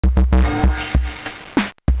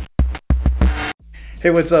Hey,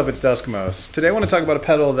 what's up? It's Duskmos. Today I want to talk about a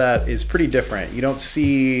pedal that is pretty different. You don't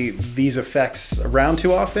see these effects around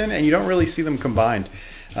too often, and you don't really see them combined.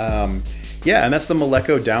 Yeah, and that's the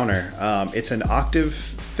Malekko Downer. It's an octave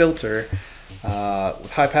filter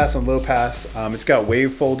with high pass and low pass. It's got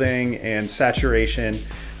wave folding and saturation.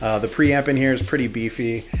 The preamp in here is pretty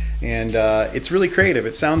beefy, and it's really creative.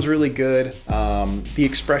 It sounds really good. The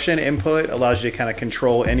expression input allows you to kind of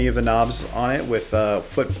control any of the knobs on it with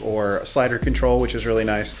foot or slider control, which is really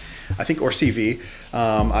nice. I think, or CV.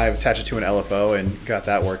 I've attached it to an LFO and got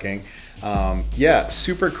that working. Yeah,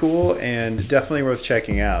 super cool and definitely worth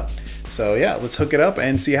checking out. So yeah, let's hook it up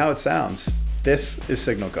and see how it sounds. This is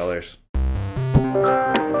Signal Colors.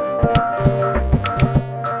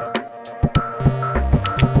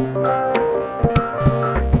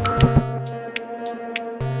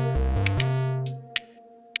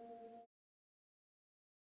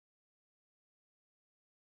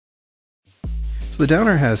 So the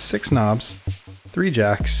Downer has 6 knobs, 3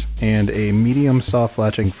 jacks, and a medium soft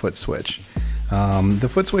latching foot switch. The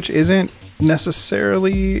foot switch isn't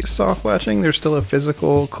necessarily soft latching. There's still a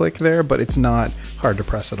physical click there, but it's not hard to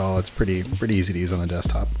press at all. It's pretty easy to use on the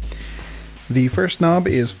desktop. The first knob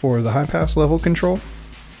is for the high pass level control.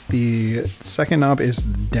 The second knob is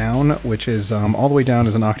down, which is all the way down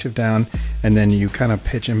is an octave down, and then you kind of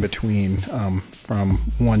pitch in between from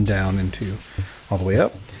 1 down into all the way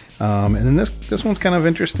up. And then this one's kind of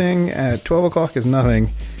interesting. At 12 o'clock is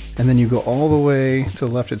nothing, and then you go all the way to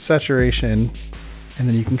the left at saturation, and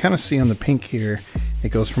then you can kind of see on the pink here, it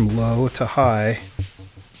goes from low to high,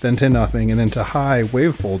 then to nothing, and then to high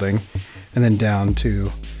wave folding, and then down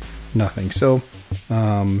to nothing. So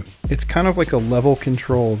it's kind of like a level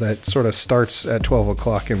control that sort of starts at 12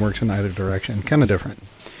 o'clock and works in either direction, kind of different.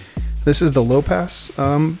 This is the low pass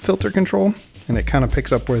filter control, and it kind of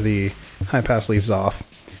picks up where the high pass leaves off.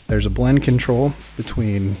 There's a blend control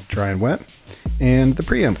between dry and wet, and the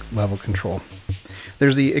preamp level control.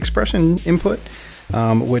 There's the expression input,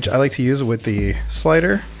 which I like to use with the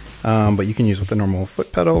slider, but you can use with the normal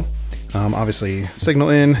foot pedal. Obviously, signal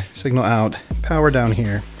in, signal out, power down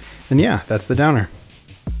here, and yeah, that's the Downer.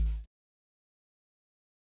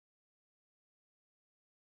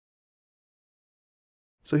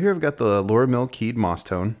 So here I've got the Lorre-Mill keyed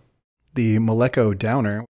Mosstone, the Malekko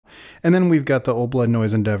Downer, and then we've got the Old Blood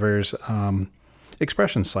Noise Endeavors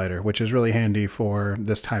expression slider, which is really handy for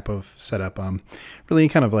this type of setup. Really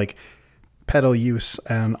kind of like pedal use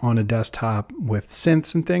and on a desktop with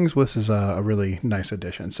synths and things. This is a really nice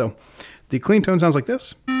addition. So the clean tone sounds like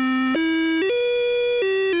this.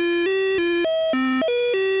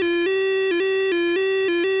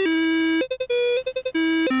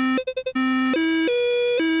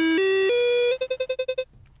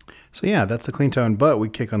 So yeah, that's the clean tone, but we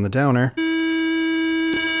kick on the Downer. And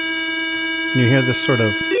you hear this sort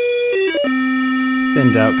of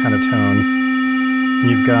thinned out kind of tone. And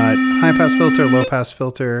you've got high pass filter, low pass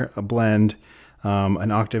filter, a blend,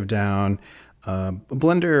 an octave down, a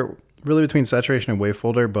blender really between saturation and wave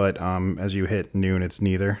folder, but as you hit noon, it's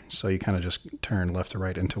neither. So you kind of just turn left to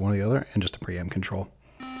right into one or the other, and just a preamp control.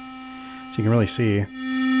 So you can really see.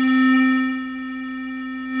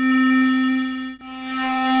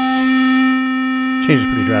 Changes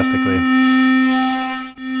pretty drastically.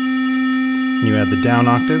 You add the down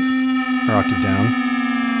octave, or octave down.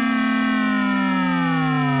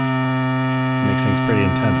 Makes things pretty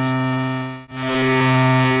intense.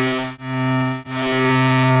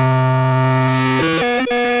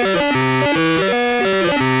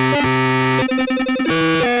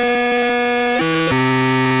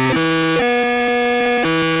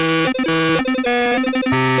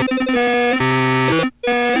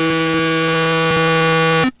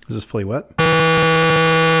 Is this fully wet? We'll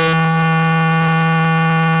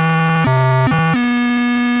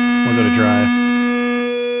go to dry.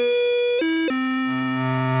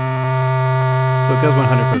 So it goes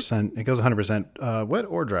 100%. It goes 100% wet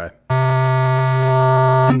or dry.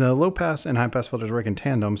 And the low pass and high pass filters work in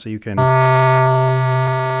tandem, so you can.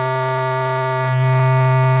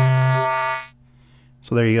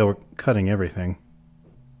 So there you go. We're cutting everything.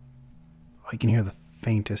 Oh, you can hear the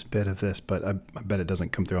faintest bit of this, but I bet it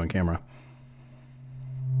doesn't come through on camera.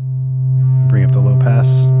 Bring up the low pass.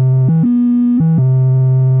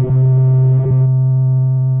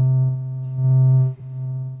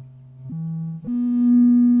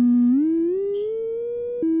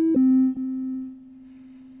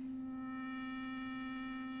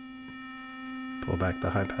 Pull back the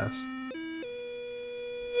high pass.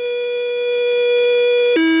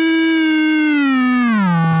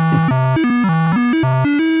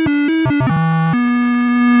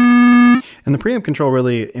 And the preamp control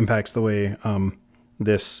really impacts the way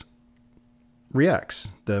this reacts,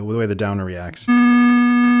 the way the Downer reacts.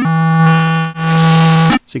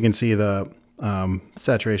 So you can see the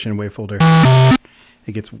saturation wave folder.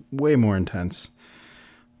 It gets way more intense.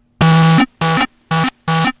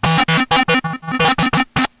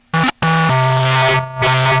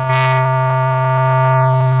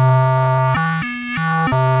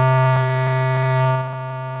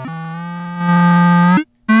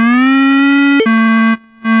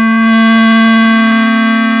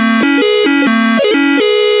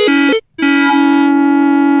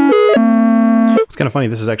 Kind of funny,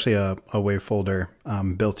 this is actually a wave folder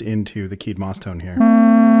built into the keyed Mosstone here.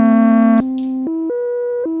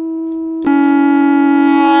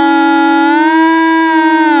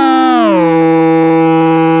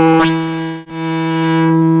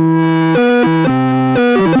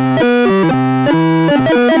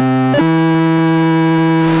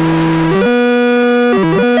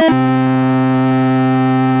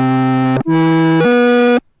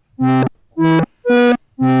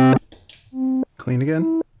 Clean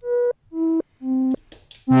again.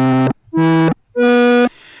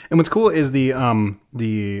 And what's cool is the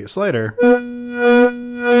slider.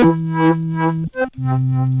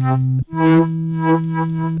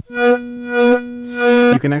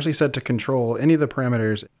 You can actually set to control any of the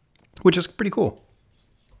parameters, which is pretty cool.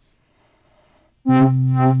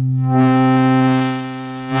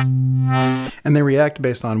 And they react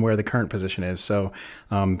based on where the current position is. So,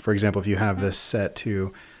 for example, if you have this set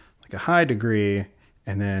to a high degree,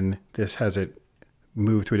 and then this has it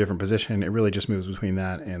move to a different position, it really just moves between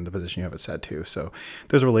that and the position you have it set to. So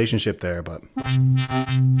there's a relationship there, but it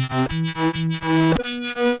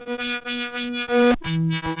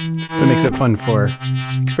makes it fun for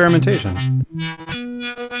experimentation.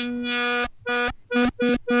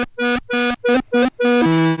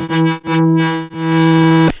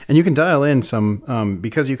 And you can dial in some,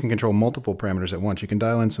 because you can control multiple parameters at once, you can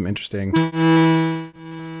dial in some interesting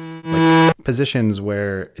positions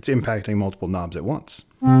where it's impacting multiple knobs at once.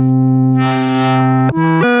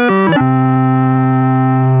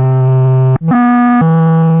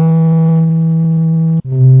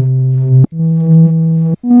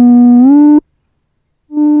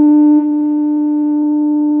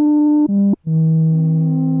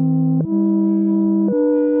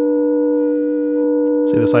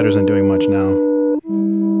 See, the slider isn't doing much now.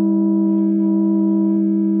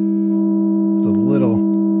 There's a little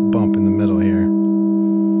bump in the middle here.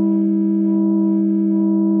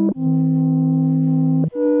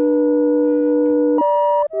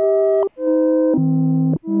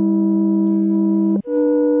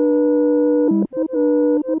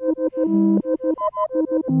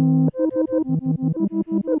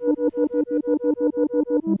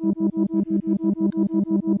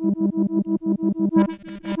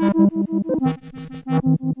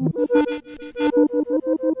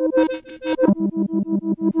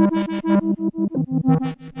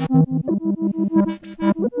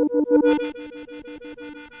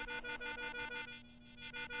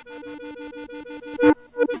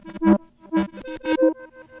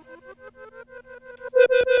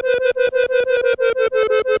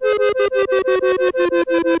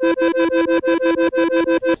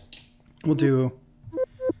 We'll do,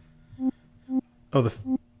 oh, do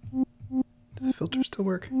the filters still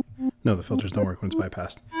work? No, the filters don't work when it's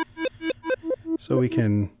bypassed. So we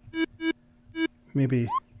can maybe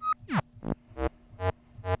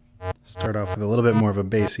start off with a little bit more of a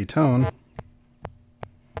bassy tone.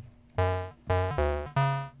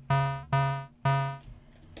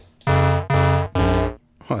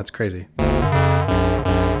 Oh, that's crazy.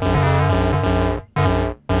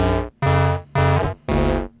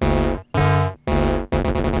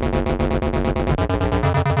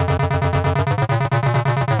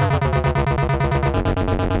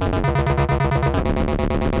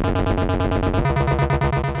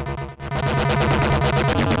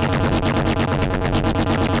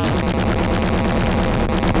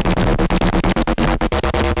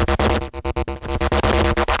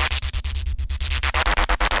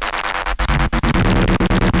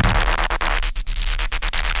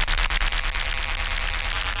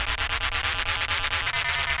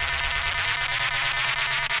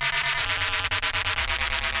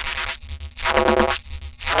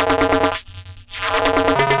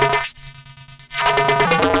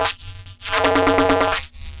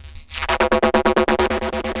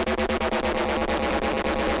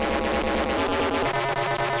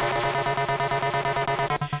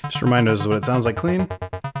 Remind us what it sounds like clean,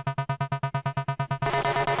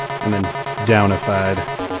 and then downified.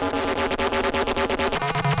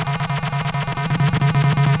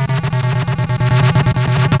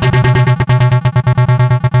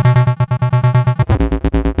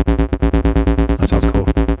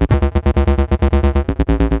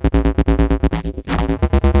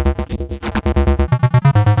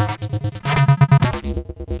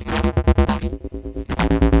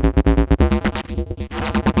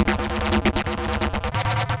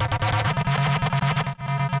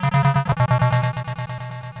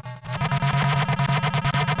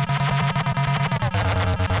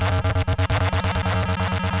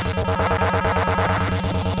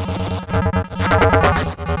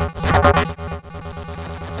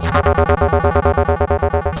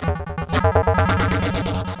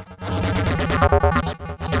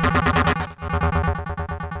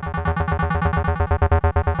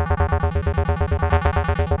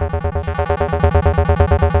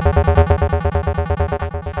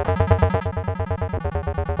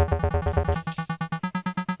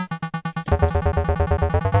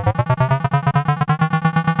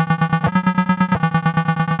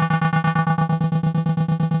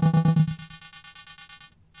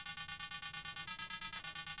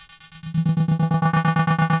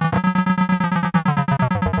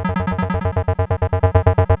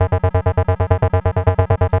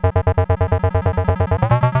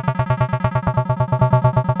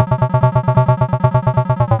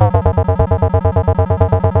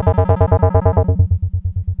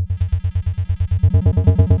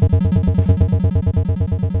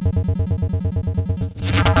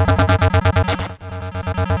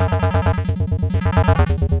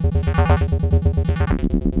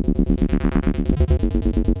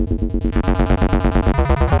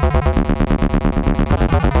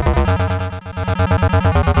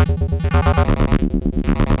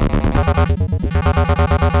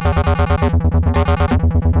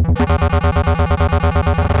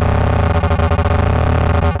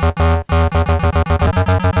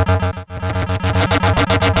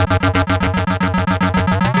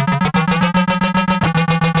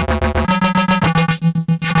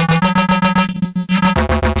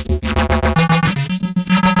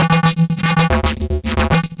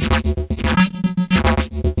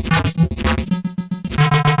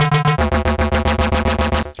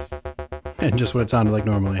 just what it sounded like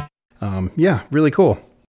normally. Yeah, really cool.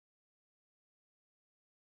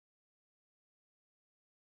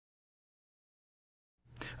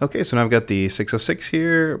 Okay, so now I've got the 606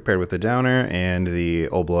 here paired with the Downer and the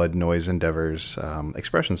Old Blood Noise Endeavors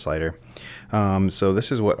expression slider. So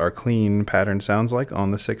this is what our clean pattern sounds like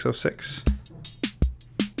on the 606.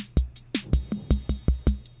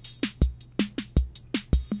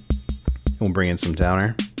 We'll bring in some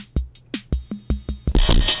Downer.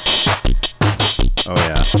 Oh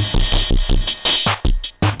yeah.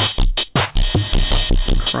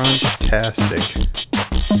 Crunch-tastic.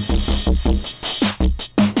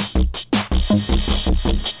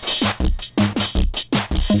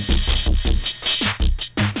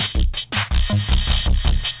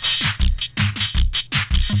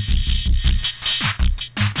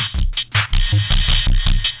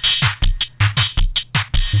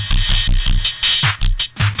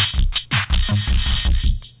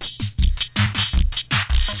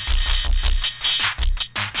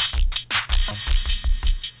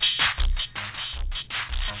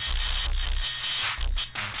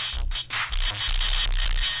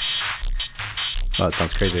 Oh, that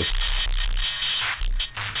sounds crazy.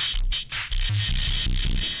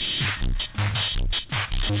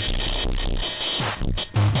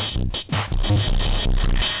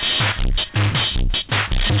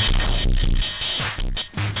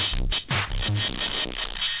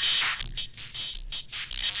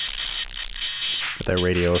 With that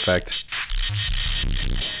radio effect.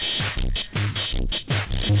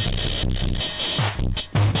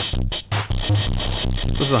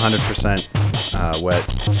 This is 100% wet.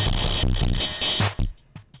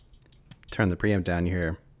 Turn the preamp down, you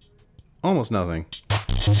hear almost nothing. So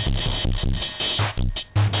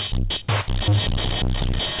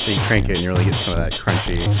you crank it and you really get some of that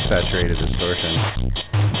crunchy, saturated distortion.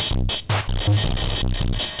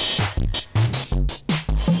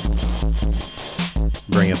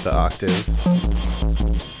 Bring up the octave.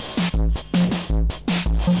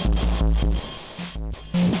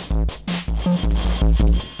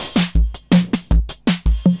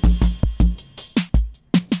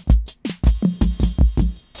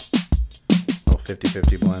 Oh,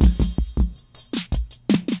 50-50 blend.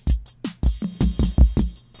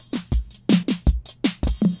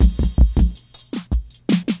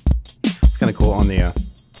 It's kind of cool on the,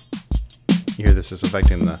 you hear this is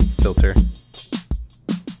affecting the filter. So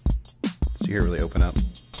you hear it really open up.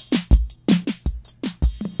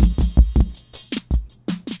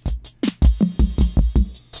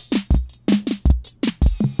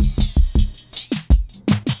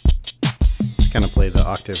 Kind of play the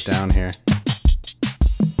octave down here.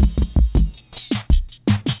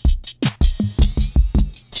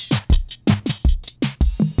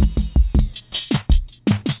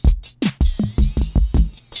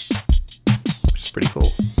 Which is pretty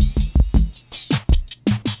cool.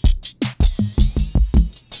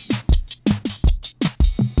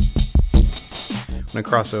 I'm going to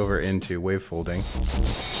cross over into wave folding.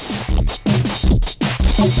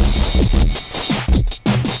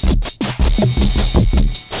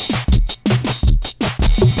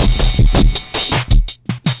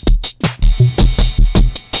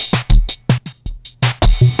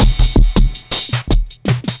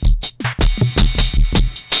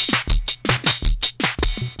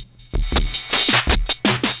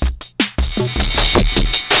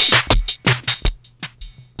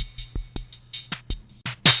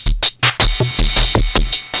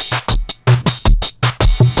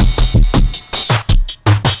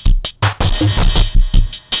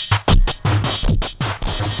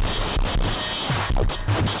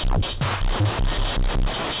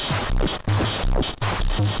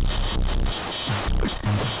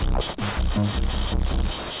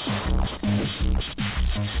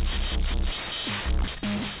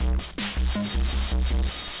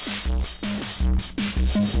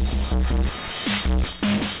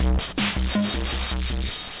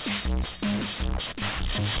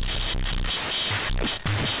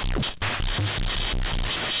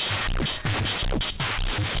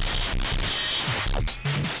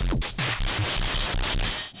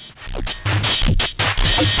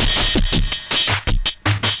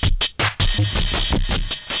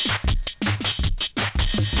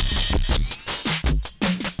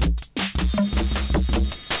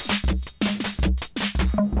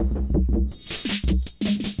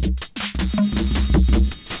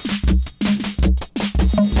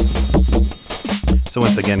 So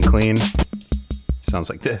once again, clean. Sounds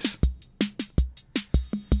like this.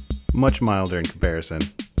 Much milder in comparison.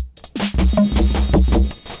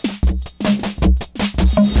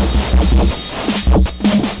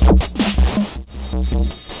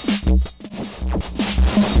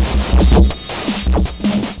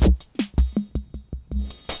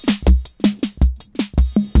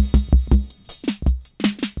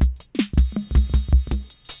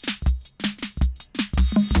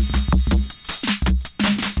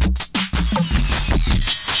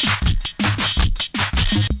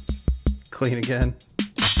 clean again.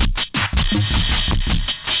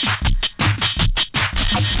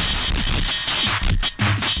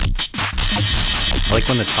 I like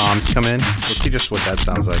when the toms come in. Let's see just what that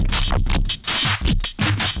sounds like.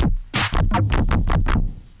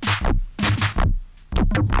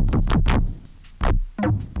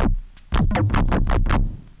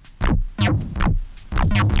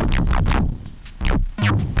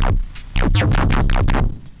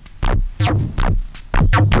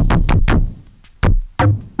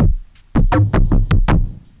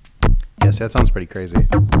 Yes, that sounds pretty crazy.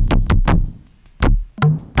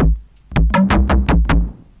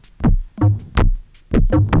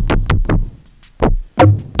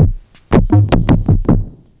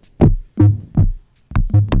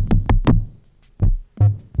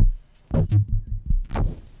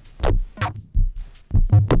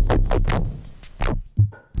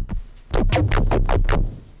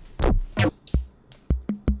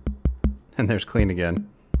 And there's clean again.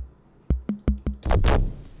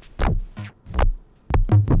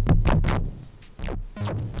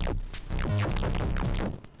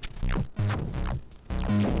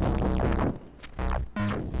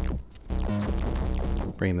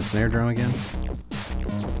 Bring in the snare drum again.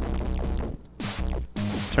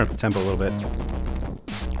 Turn up the tempo a little bit.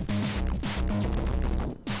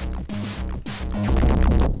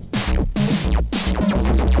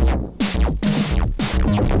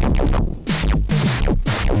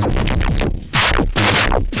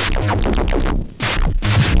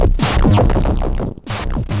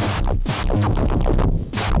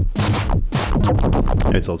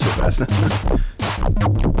 It's a little too fast.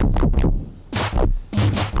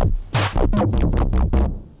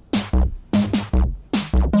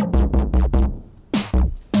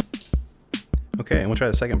 Okay, and we'll try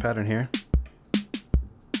the second pattern here.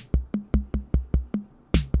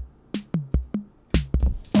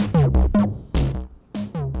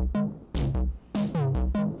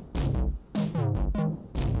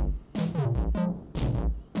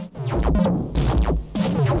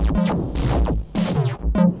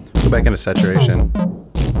 Go back into saturation.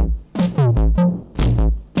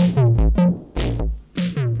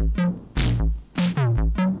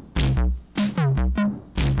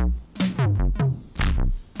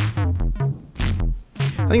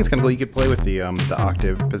 I think it's kind of cool. You could play with the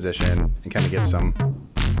octave position and kind of get some,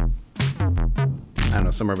 I don't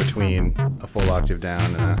know, somewhere between a full octave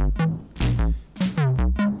down and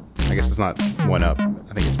I guess it's not one up.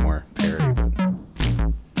 I think it's more parity. But.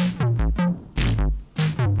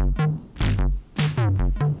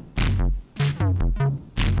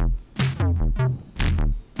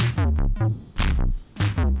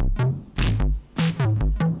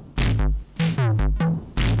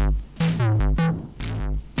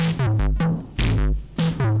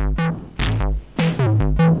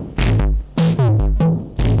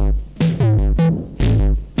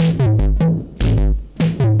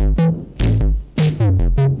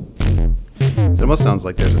 It almost sounds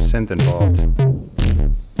like there's a synth involved,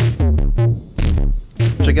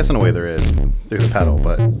 which I guess in a way there is through the pedal,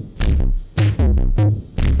 but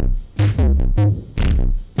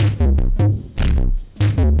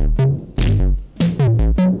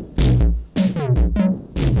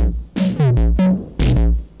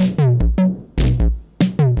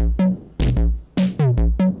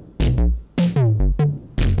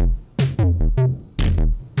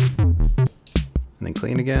and then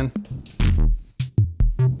clean again.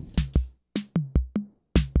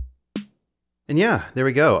 And yeah, there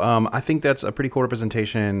we go. I think that's a pretty cool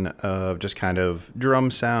representation of just kind of drum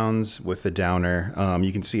sounds with the Downer.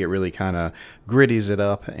 You can see it really kind of gritties it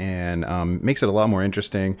up and makes it a lot more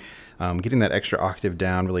interesting. Getting that extra octave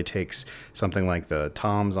down really takes something like the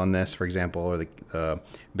toms on this, for example, or the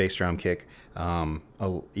bass drum kick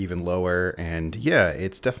even lower. And yeah,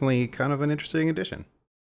 it's definitely kind of an interesting addition.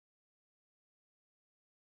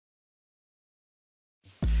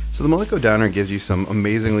 So the Malekko Downer gives you some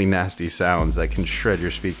amazingly nasty sounds that can shred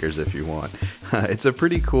your speakers if you want. It's a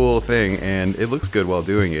pretty cool thing and it looks good while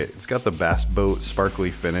doing it. It's got the bass boat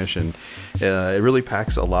sparkly finish and it really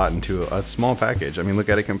packs a lot into a small package. I mean, look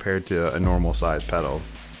at it compared to a normal size pedal.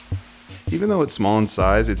 Even though it's small in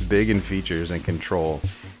size, it's big in features and control.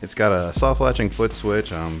 It's got a soft latching foot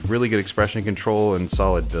switch, really good expression control, and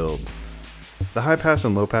solid build. The high pass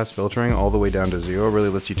and low pass filtering all the way down to 0 really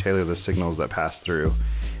lets you tailor the signals that pass through.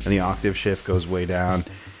 And the octave shift goes way down.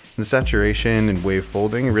 And the saturation and wave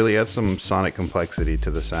folding really adds some sonic complexity to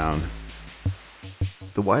the sound.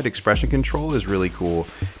 The wide expression control is really cool.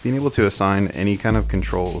 Being able to assign any kind of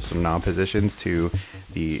controls and knob positions to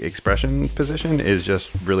the expression position is just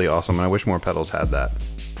really awesome, and I wish more pedals had that.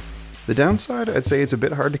 The downside, I'd say it's a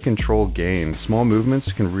bit hard to control gain. Small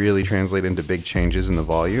movements can really translate into big changes in the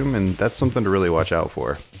volume, and that's something to really watch out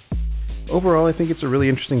for. Overall, I think it's a really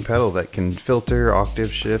interesting pedal that can filter,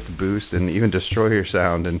 octave shift, boost, and even destroy your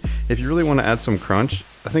sound, and if you really want to add some crunch,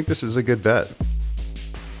 I think this is a good bet.